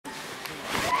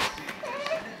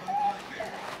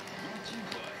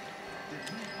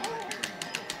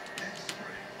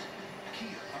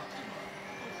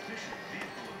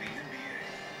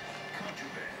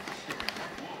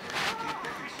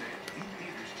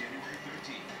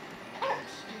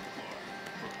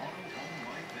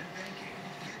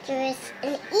There's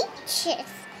an each.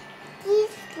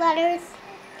 These letters,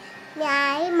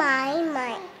 my,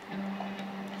 mine.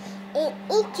 In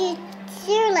each is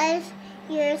your letters,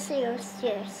 yours.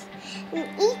 In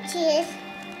each is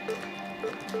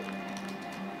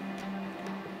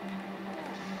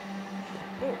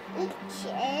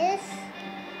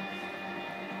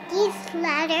these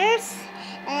letters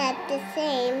are the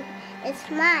same as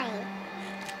mine.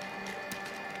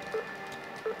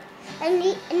 And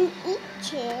in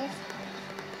each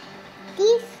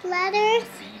these letters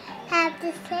have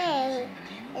the same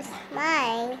as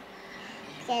mine.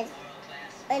 Because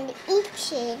in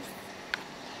each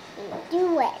we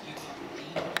do it.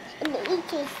 In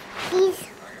each these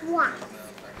ones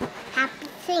have the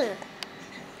same.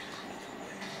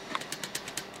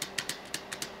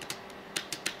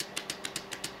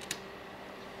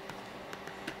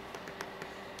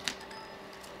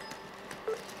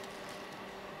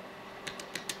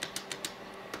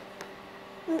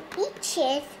 In each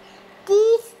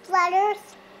these letters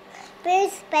very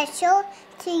special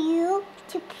to you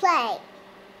to play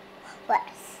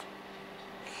with.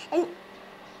 And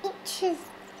each of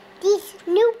these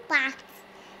new boxes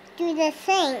do the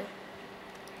same.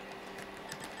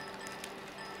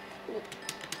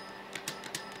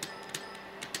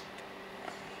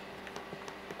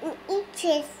 And each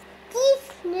of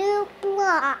these new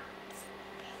blocks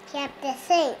have the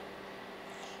same.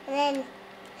 And then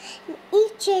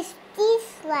each of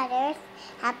these letters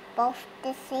have both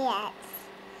the same.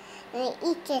 And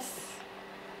each is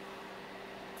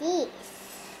these.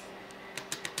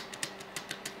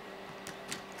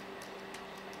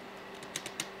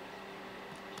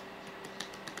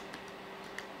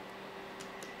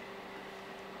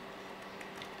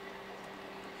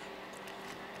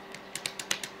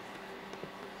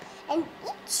 And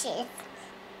each is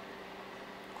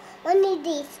one of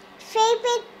these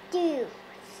favorite dudes.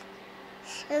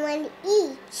 And when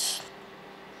each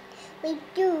we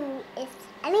do is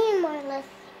any more list.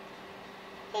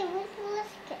 Hey, where's the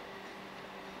lipstick?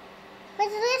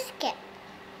 Where's the lipstick?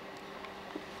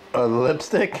 Oh, the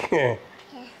lipstick? Yeah.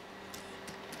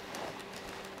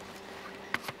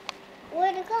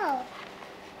 Where'd it go?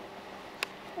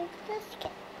 Where'd the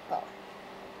lipstick go?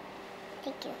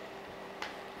 Thank you.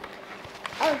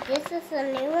 Oh, this is a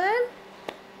new one?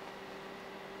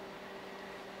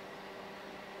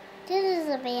 This is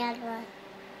a bad one.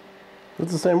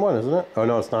 It's the same one, isn't it? Oh,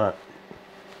 no, it's not.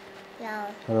 No.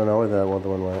 I don't know where that other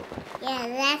one went.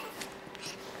 Yeah,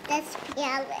 that's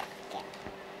bad lipstick.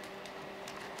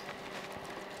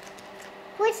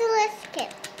 Where's the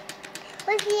lipstick?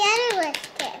 Where's the other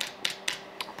lipstick?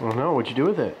 I don't know. What'd you do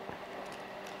with it?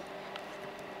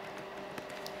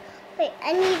 Wait,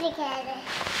 I need to get it.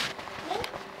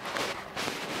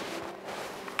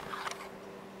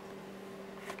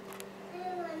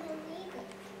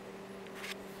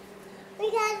 We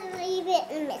gotta leave it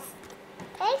in this,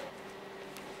 okay?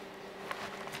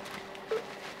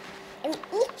 And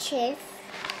each of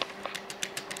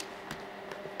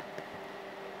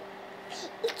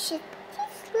these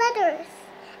letters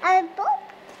are both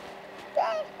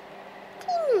very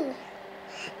teeny.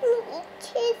 And each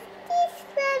of these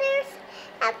letters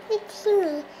have the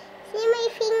teeny. See my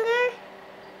finger?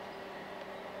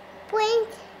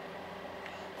 Point.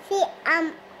 See,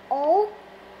 O.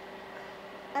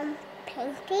 I'm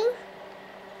painting.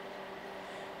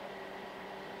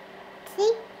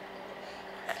 See?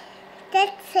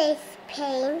 That says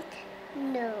paint.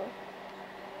 No.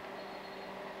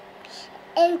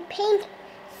 And paint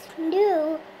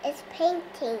new is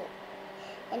painting.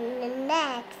 And the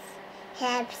next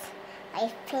has my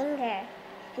finger.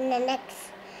 And the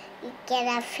next you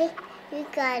got a finger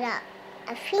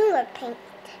paint.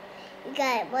 You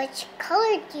got which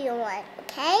color do you want,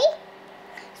 okay?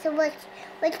 So which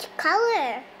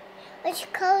color?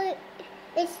 Which color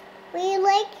is we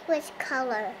like? Which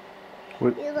color?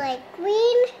 You like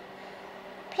green,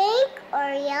 pink,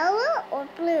 or yellow, or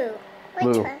blue?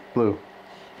 Which one? Blue.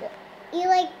 You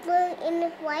like blue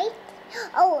and white?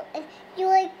 Oh, and you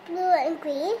like blue and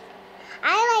green?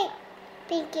 I like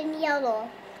pink and yellow.